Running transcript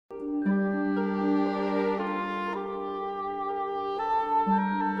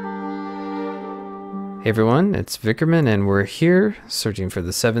Hey everyone, it's Vickerman and we're here searching for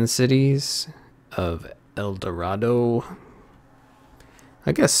the 7 cities of El Dorado.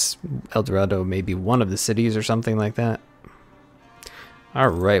 I guess El Dorado may be one of the cities or something like that.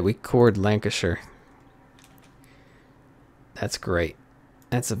 Alright, we cored Lancashire. That's great.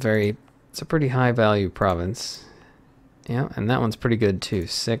 It's a pretty high value province. Yeah, and that one's pretty good too.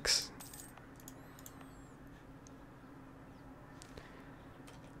 6.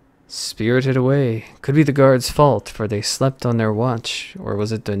 Spirited away. Could be the guards' fault, for they slept on their watch. Or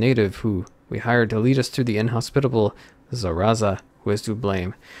was it the native who we hired to lead us through the inhospitable Zaraza who is to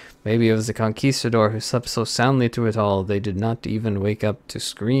blame? Maybe it was the conquistador who slept so soundly through it all, they did not even wake up to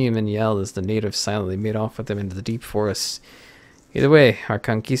scream and yell as the natives silently made off with them into the deep forests. Either way, our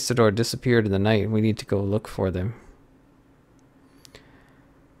conquistador disappeared in the night, and we need to go look for them.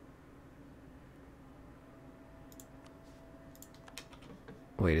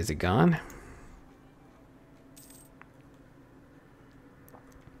 Wait, is he gone?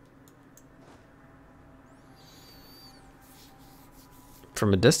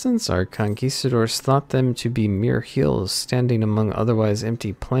 From a distance, our conquistadors thought them to be mere hills standing among otherwise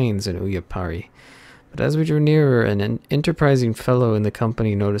empty plains in Uyapari. But as we drew nearer, an enterprising fellow in the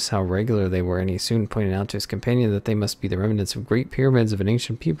company noticed how regular they were, and he soon pointed out to his companion that they must be the remnants of great pyramids of an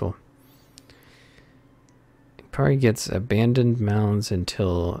ancient people. Uyapari gets abandoned mounds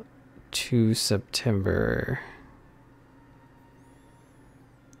until 2 September.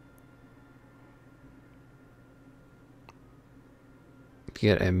 You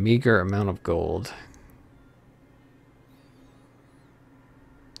get a meager amount of gold.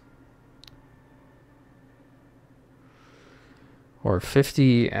 Or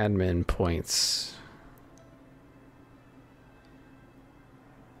 50 admin points.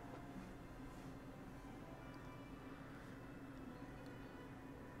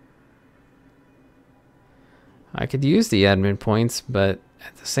 I could use the admin points, but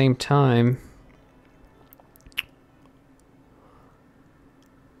at the same time,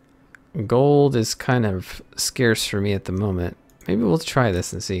 gold is kind of scarce for me at the moment. Maybe we'll try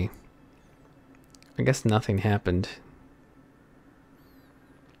this and see. I guess nothing happened.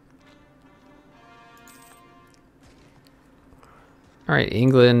 Alright,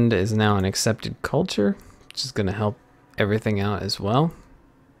 England is now an accepted culture, which is going to help everything out as well.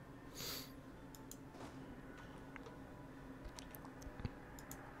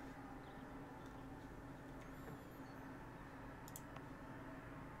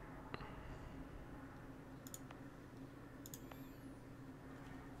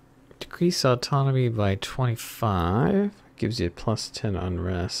 Increase autonomy by 25. Gives you a plus 10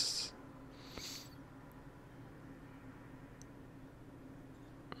 unrest.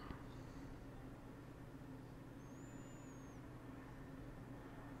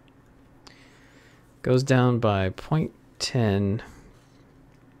 Goes down by 0.10.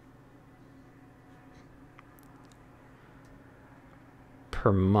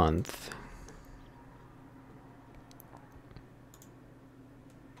 Per month.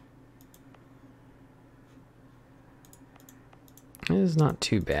 It is not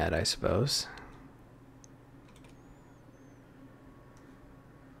too bad, I suppose.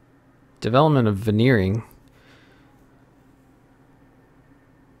 Development of veneering.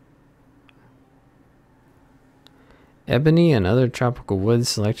 Ebony and other tropical woods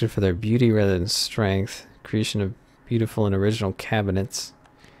selected for their beauty rather than strength. Creation of beautiful and original cabinets.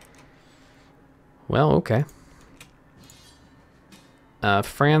 Well, okay.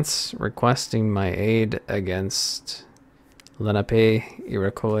 France requesting my aid against Lenape,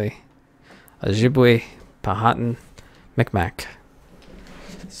 Iroquois, Ojibwe, Powhatan, Micmac.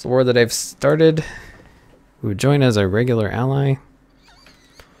 It's the war that I've started. Who would join as a regular ally.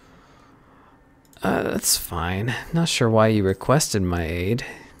 That's fine. Not sure why you requested my aid.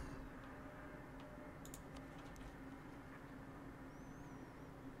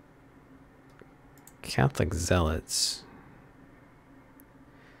 Catholic zealots.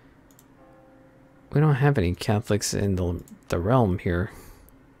 We don't have any Catholics in the realm here.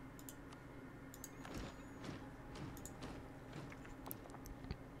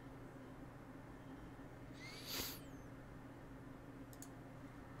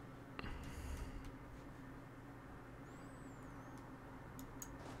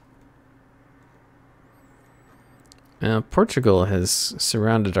 Portugal has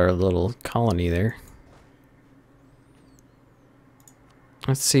surrounded our little colony there.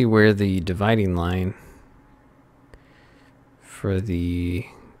 Let's see where the dividing line for the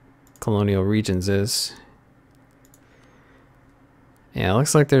colonial regions is. Yeah, it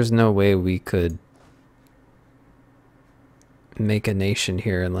looks like there's no way we could make a nation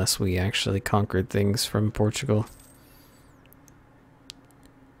here unless we actually conquered things from Portugal.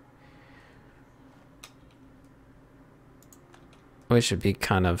 Which should be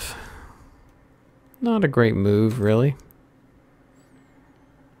kind of not a great move, really.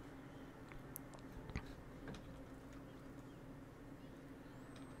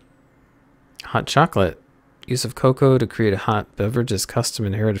 Hot chocolate. Use of cocoa to create a hot beverage is custom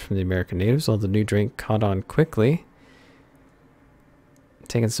inherited from the American natives, while the new drink caught on quickly.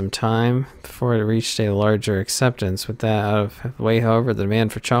 Taking some time before it reached a larger acceptance. With that out of the way, however, the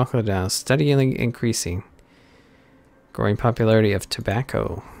demand for chocolate now steadily increasing. Growing popularity of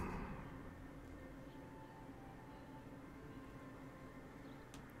tobacco.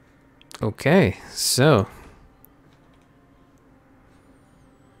 Okay, so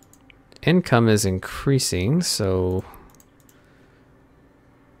income is increasing, so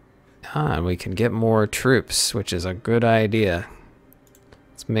we can get more troops, which is a good idea.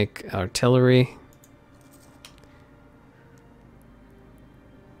 Let's make artillery.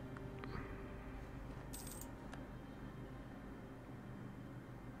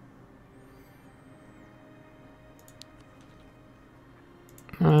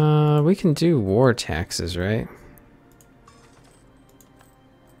 We can do war taxes, right?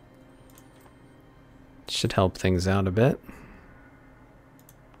 Should help things out a bit.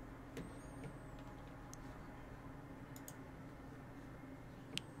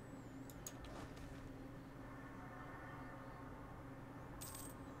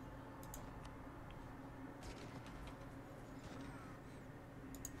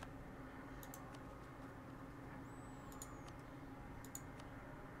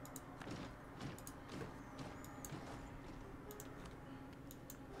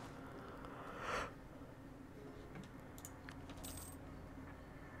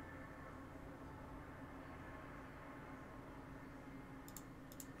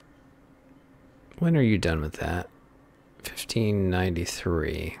 When are you done with that?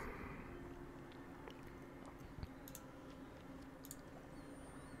 1593.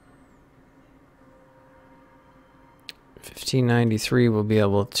 We'll be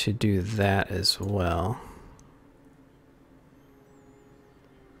able to do that as well.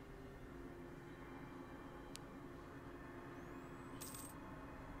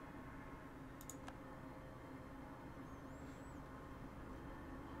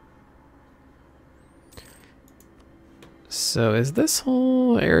 So is this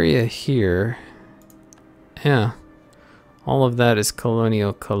whole area here? Yeah. All of that is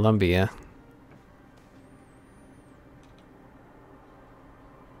colonial Colombia.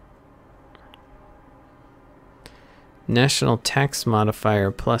 National tax modifier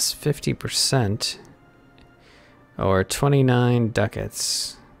plus 50% or 29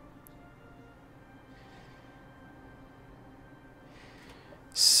 ducats.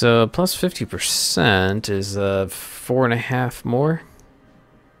 So plus 50% is 4.5 more.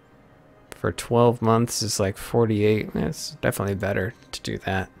 For 12 months is like 48. It's definitely better to do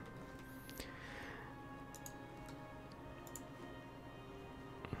that.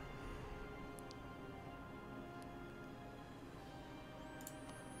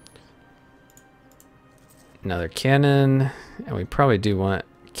 Another cannon, and we probably do want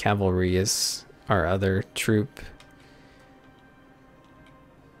cavalry as our other troop.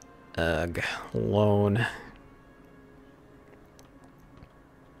 Loan.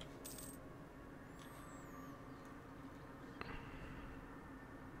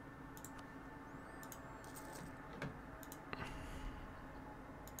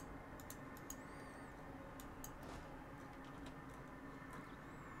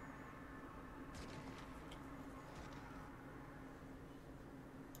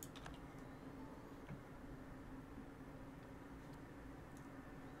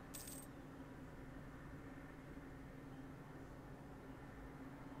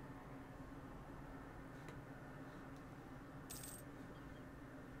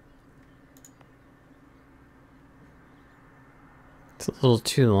 It's a little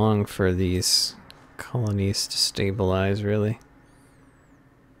too long for these colonies to stabilize, really.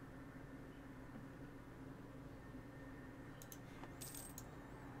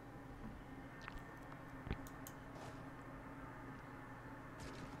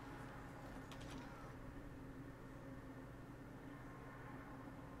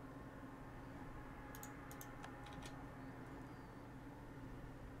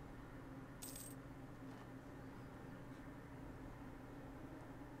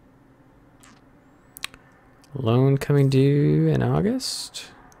 Loan coming due in August.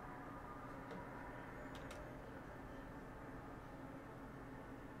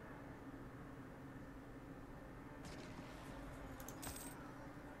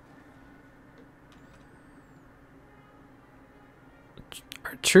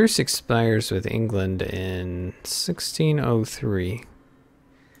 Our truce expires with England in 1603.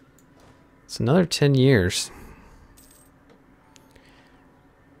 It's another 10 years.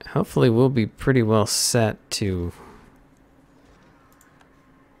 Hopefully we'll be pretty well set to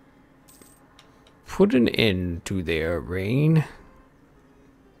put an end to their reign.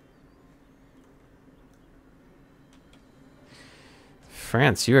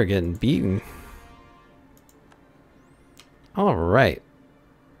 France, you are getting beaten. All right.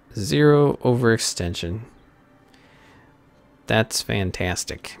 0 overextension. That's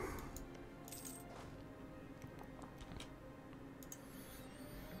fantastic.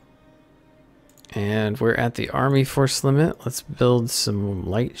 And we're at the army force limit. Let's build some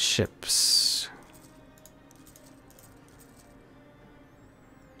light ships.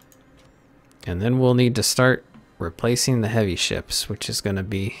 And then we'll need to start replacing the heavy ships, which is going to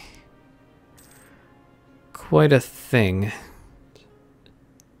be quite a thing.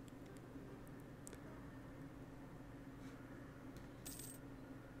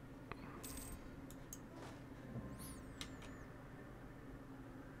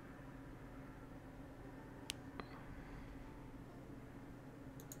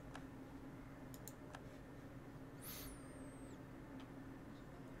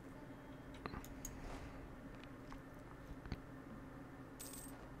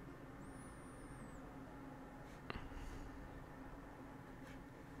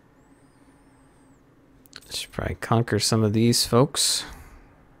 Should probably conquer some of these folks.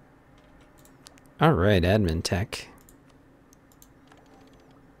 All right, admin tech.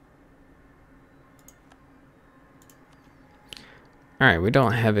 All right, we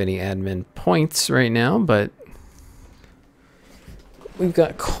don't have any admin points right now, but we've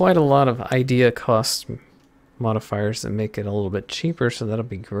got quite a lot of idea cost modifiers that make it a little bit cheaper, so that'll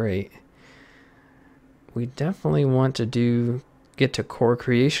be great. We definitely want to get to core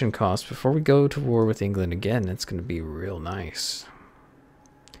creation cost before we go to war with England again. It's going to be real nice.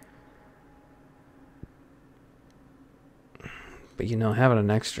 But you know, having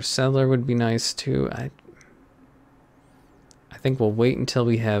an extra settler would be nice too. I think we'll wait until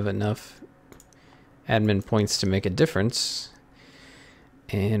we have enough admin points to make a difference,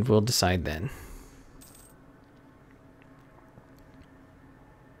 and we'll decide then.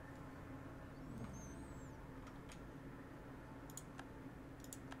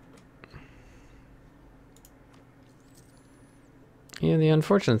 Yeah, the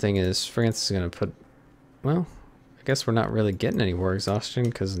unfortunate thing is France is going to put, well, I guess we're not really getting any war exhaustion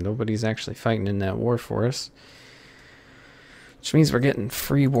because nobody's actually fighting in that war for us. Which means we're getting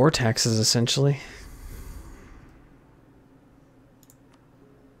free war taxes, essentially.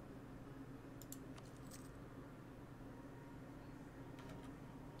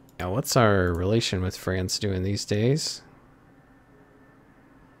 Now, what's our relation with France doing these days?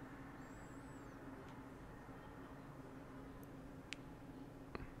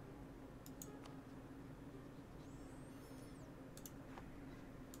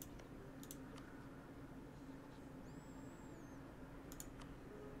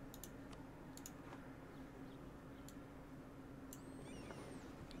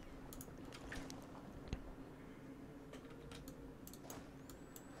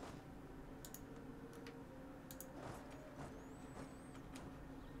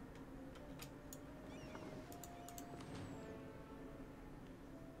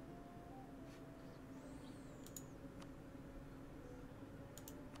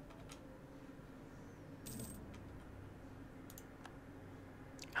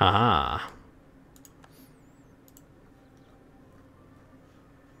 Haha.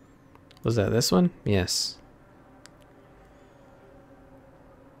 Was that this one? Yes.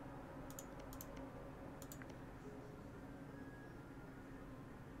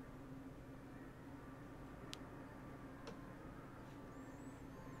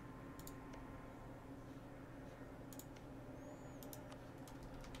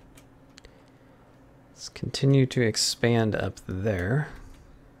 Let's continue to expand up there.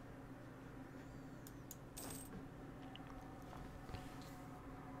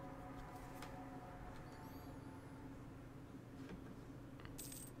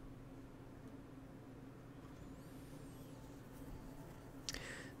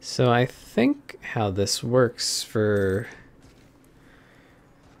 So I think how this works for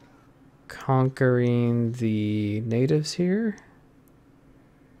conquering the natives here.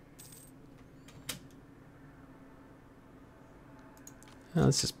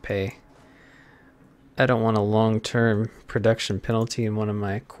 Let's just pay. I don't want a long-term production penalty in one of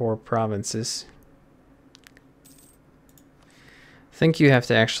my core provinces. I think you have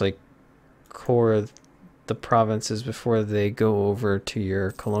to actually core the provinces before they go over to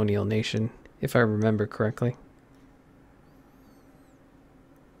your colonial nation, if I remember correctly.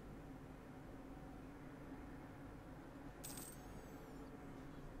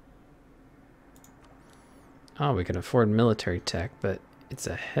 Oh, we can afford military tech, but it's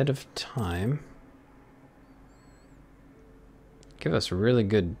ahead of time. Give us really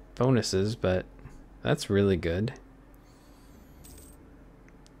good bonuses, but that's really good.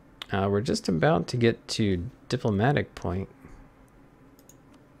 We're just about to get to diplomatic point.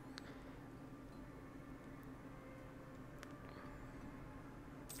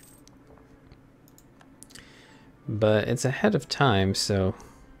 But it's ahead of time, so...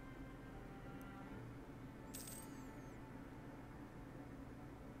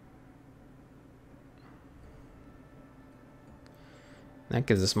 that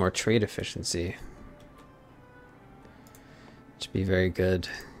gives us more trade efficiency. Should be very good.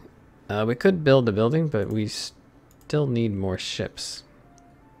 We could build a building, but we still need more ships.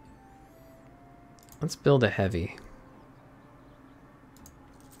 Let's build a heavy.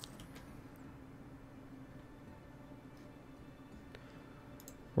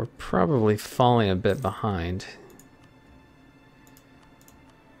 We're probably falling a bit behind.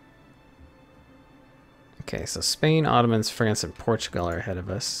 Okay, so Spain, Ottomans, France, and Portugal are ahead of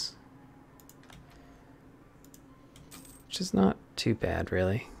us. Which is not too bad,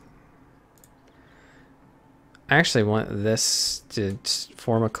 really. I actually want this to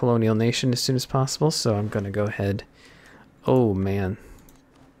form a colonial nation as soon as possible, so I'm going to go ahead. Oh, man.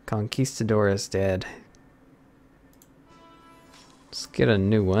 Conquistador is dead. Let's get a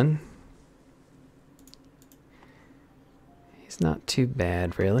new one. He's not too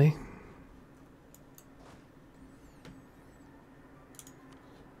bad, really.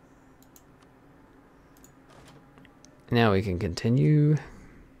 Now we can continue.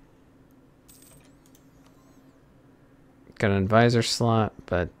 Got an advisor slot,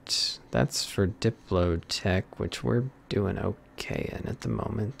 but that's for Diplo Tech, which we're doing okay in at the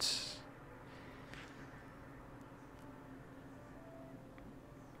moment.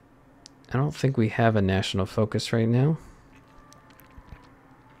 I don't think we have a national focus right now.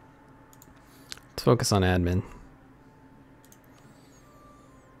 Let's focus on admin.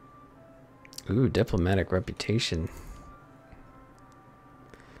 Ooh, diplomatic reputation.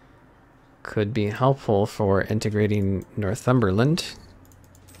 Could be helpful for integrating Northumberland,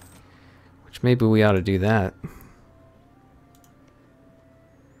 which maybe we ought to do that.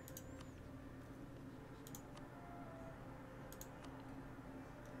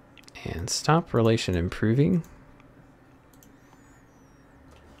 And stop relation improving.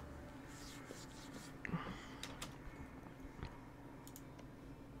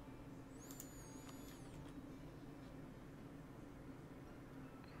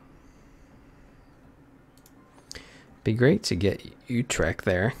 Be great to get Utrecht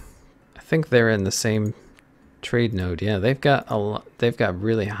there. I think they're in the same trade node. Yeah, they've got a lot. They've got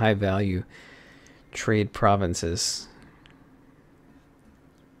really high value trade provinces.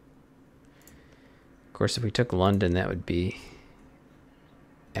 Of course, if we took London, that would be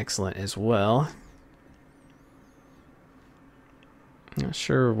excellent as well. Not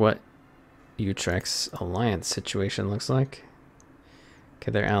sure what Utrecht's alliance situation looks like.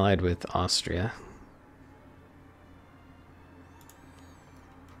 Okay, they're allied with Austria.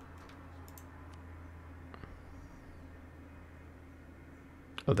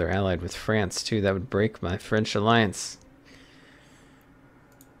 Oh, they're allied with France, too. That would break my French alliance.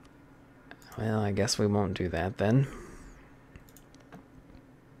 Well, I guess we won't do that then.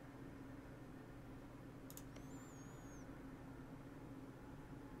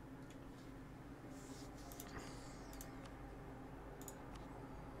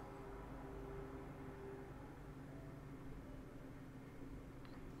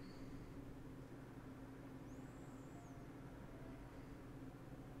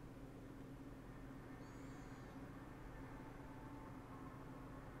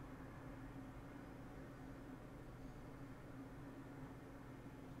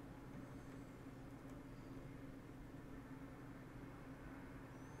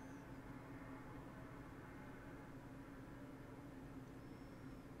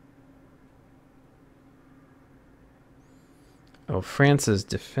 Oh, France is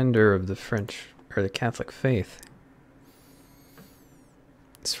defender of the French, or the Catholic faith.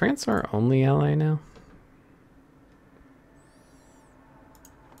 Is France our only ally now?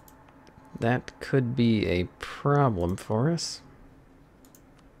 That could be a problem for us.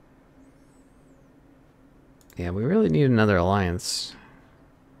 Yeah, we really need another alliance.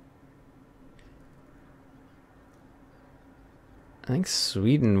 I think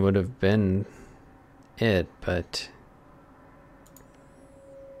Sweden would have been it, but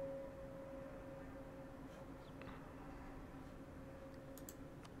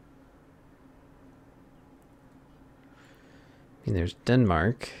I mean, there's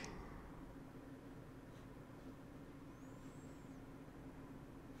Denmark.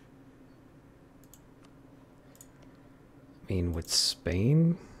 I mean, with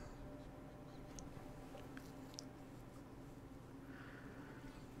Spain?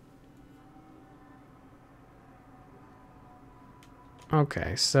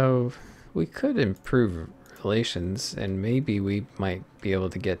 Okay, so we could improve relations, and maybe we might be able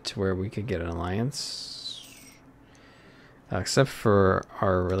to get to where we could get an alliance. Except for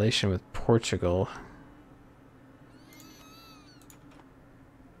our relation with Portugal.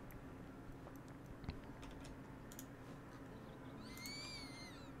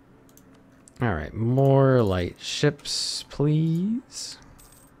 Alright, more light ships, please.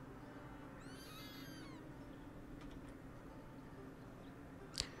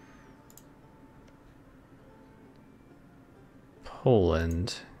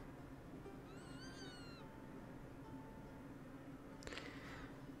 Poland.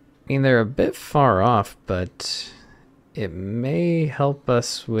 I mean, they're a bit far off, but it may help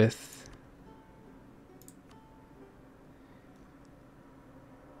us with...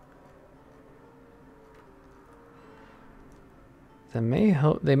 They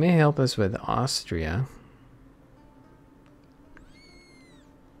may help us with Austria.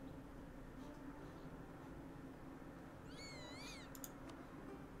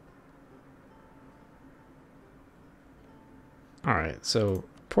 All right, so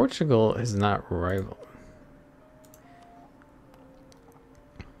Portugal is not rival.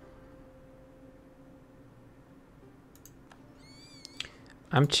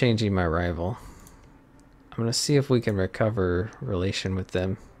 I'm changing my rival. I'm going to see if we can recover relation with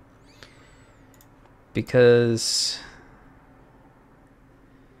them. Because,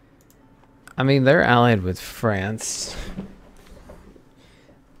 I mean, they're allied with France.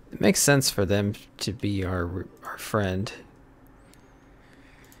 It makes sense for them to be our friend.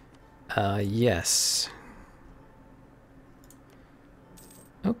 Yes.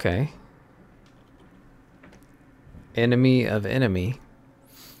 Okay. Enemy of enemy.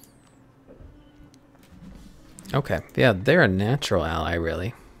 Okay, yeah, they're a natural ally,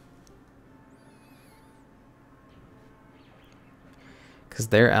 really. Because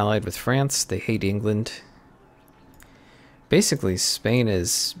they're allied with France, they hate England. Basically, Spain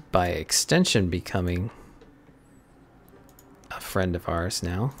is, by extension, becoming a friend of ours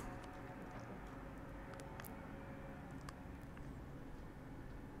now.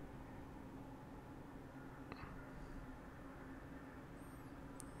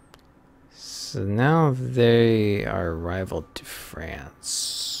 So now they are rival to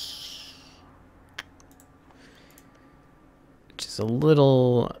France. Which is a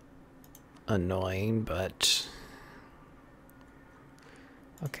little annoying, but...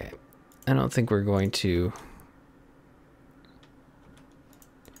 Okay. I don't think we're going to...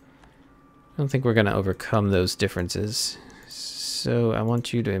 I don't think we're going to overcome those differences. So I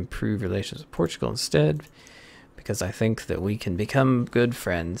want you to improve relations with Portugal instead, because I think that we can become good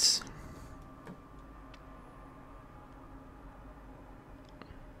friends.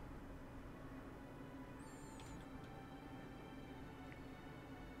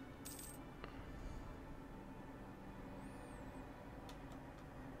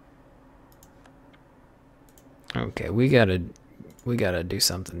 Okay, we gotta do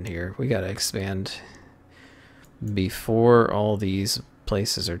something here. We gotta expand before all these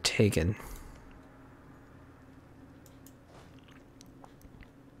places are taken.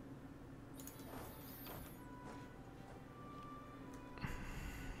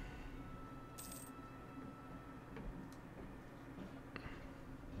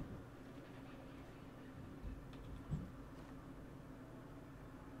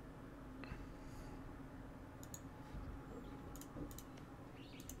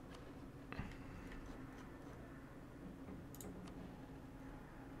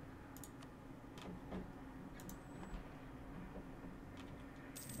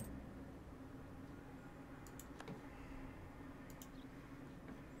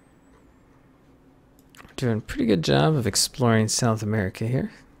 Doing a pretty good job of exploring South America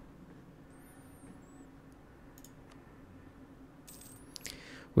here.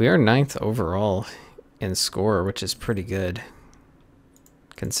 We are 9th overall in score, which is pretty good,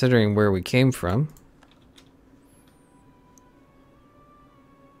 considering where we came from.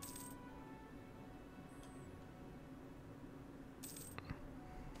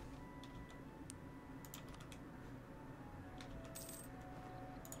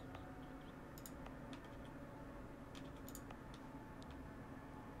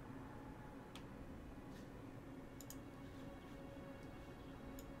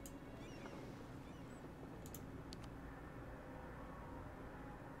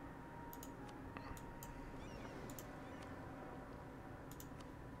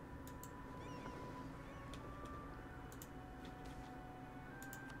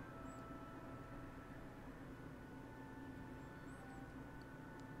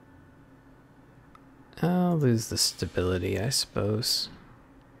 I'll lose the stability, I suppose.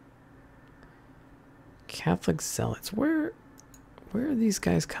 Catholic zealots. Where are these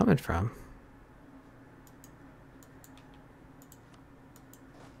guys coming from?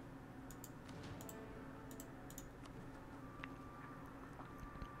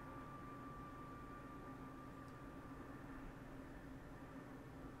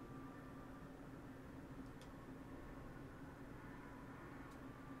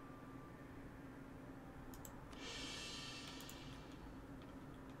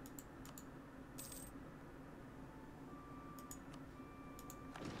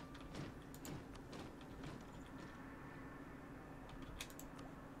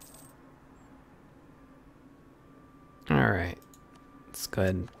 Alright, let's go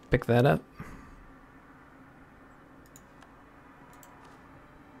ahead and pick that up.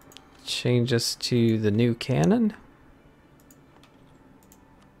 Change us to the new cannon.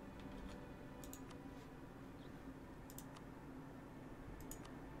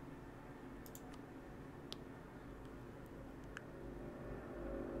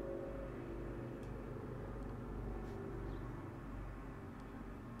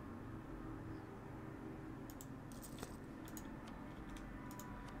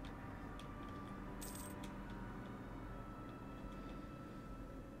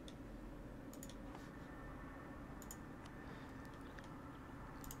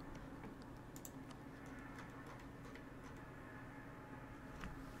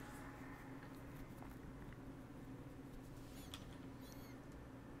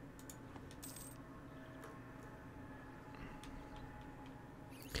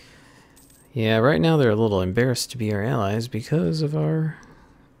 Yeah, right now they're a little embarrassed to be our allies because of our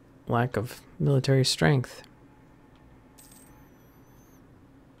lack of military strength.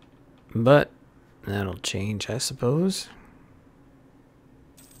 But that'll change, I suppose.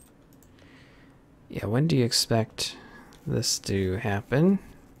 Yeah, when do you expect this to happen?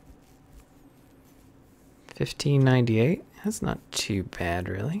 1598? That's not too bad,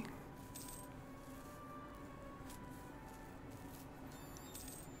 really.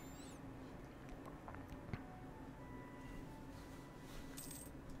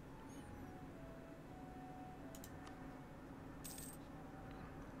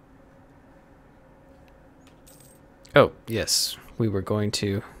 Oh, yes, we were going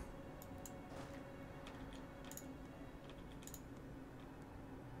to.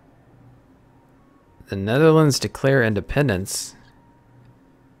 The Netherlands declare independence.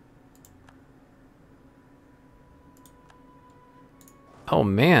 Oh,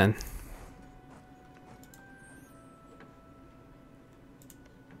 man.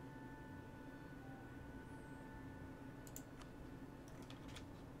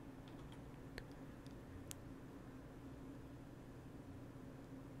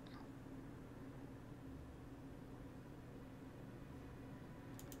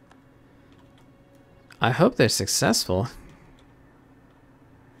 I hope they're successful.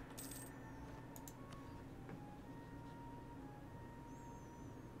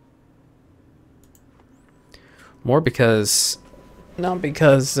 More because, not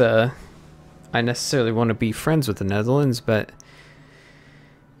because I necessarily want to be friends with the Netherlands, but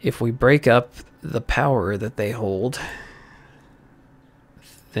if we break up the power that they hold,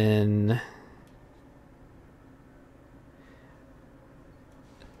 then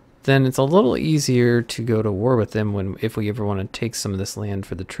it's a little easier to go to war with them if we ever want to take some of this land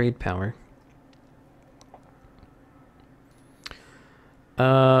for the trade power.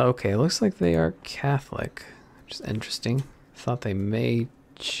 Okay, looks like they are Catholic, which is interesting. Thought they may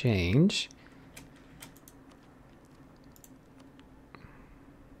change.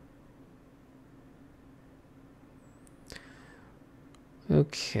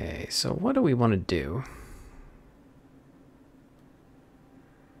 Okay, so what do we want to do?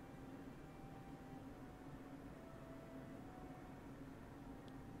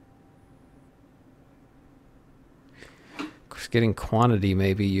 Getting quantity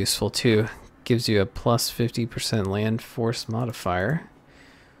may be useful too. Gives you a plus 50% land force modifier,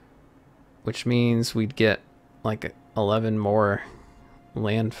 which means we'd get like 11 more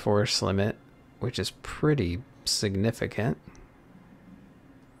land force limit, which is pretty significant.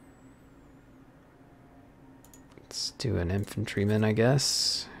 Let's do an infantryman, I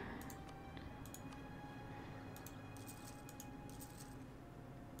guess.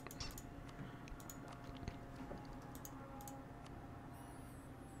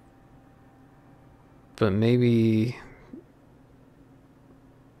 But maybe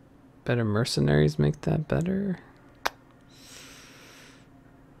better mercenaries make that better.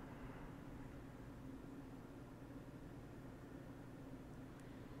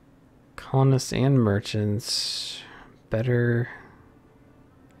 Colonists and merchants. Better.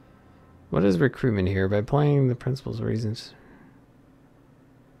 What is recruitment here? By applying the principles of reasons.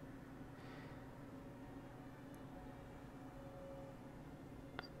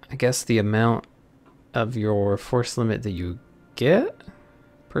 I guess the amount of your force limit that you get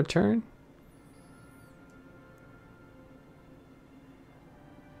per turn.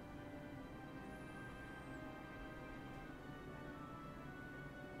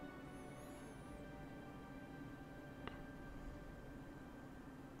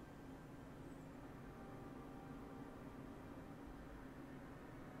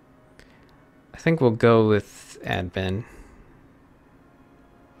 I think we'll go with admin.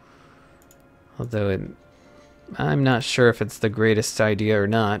 Although I'm not sure if it's the greatest idea or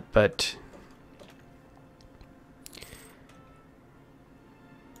not, but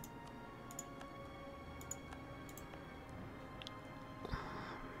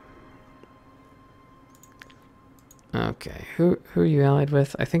okay, who are you allied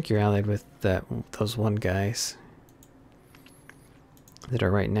with? I think you're allied with those one guys that are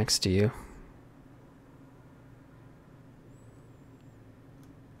right next to you.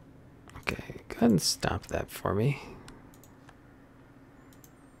 Okay, go ahead and stop that for me.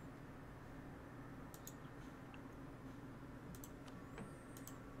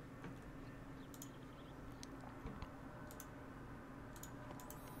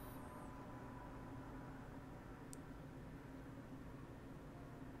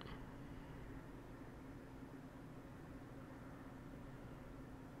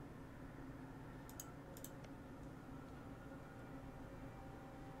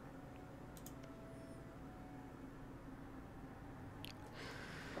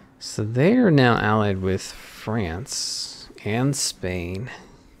 So they are now allied with France and Spain.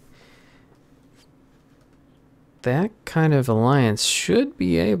 That kind of alliance should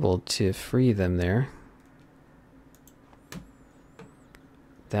be able to free them there.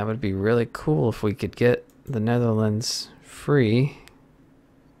 That would be really cool if we could get the Netherlands free.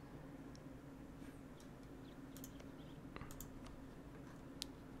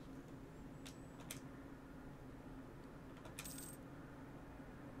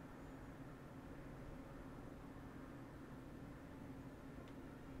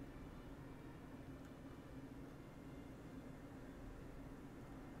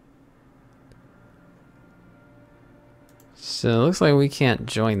 So it looks like we can't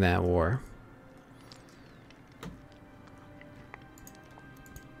join that war.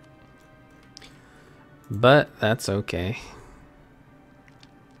 But that's okay.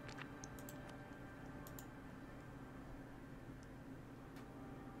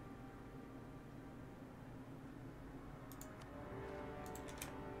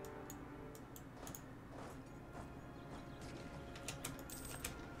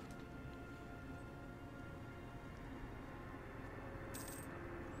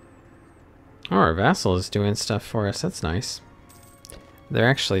 Oh, our vassal is doing stuff for us. That's nice. They're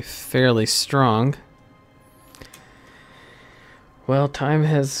actually fairly strong. Well, time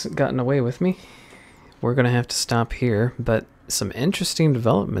has gotten away with me. We're going to have to stop here, but some interesting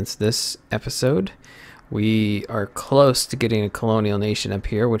developments this episode. We are close to getting a colonial nation up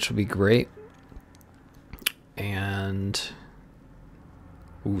here, which will be great. And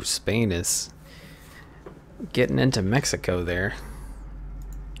ooh, Spain is getting into Mexico there.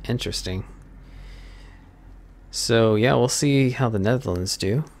 Interesting. So yeah, we'll see how the Netherlands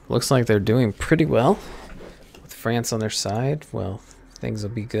do. Looks like they're doing pretty well. With France on their side, well, things will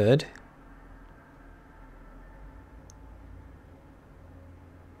be good.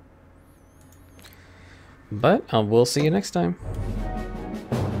 But we'll see you next time.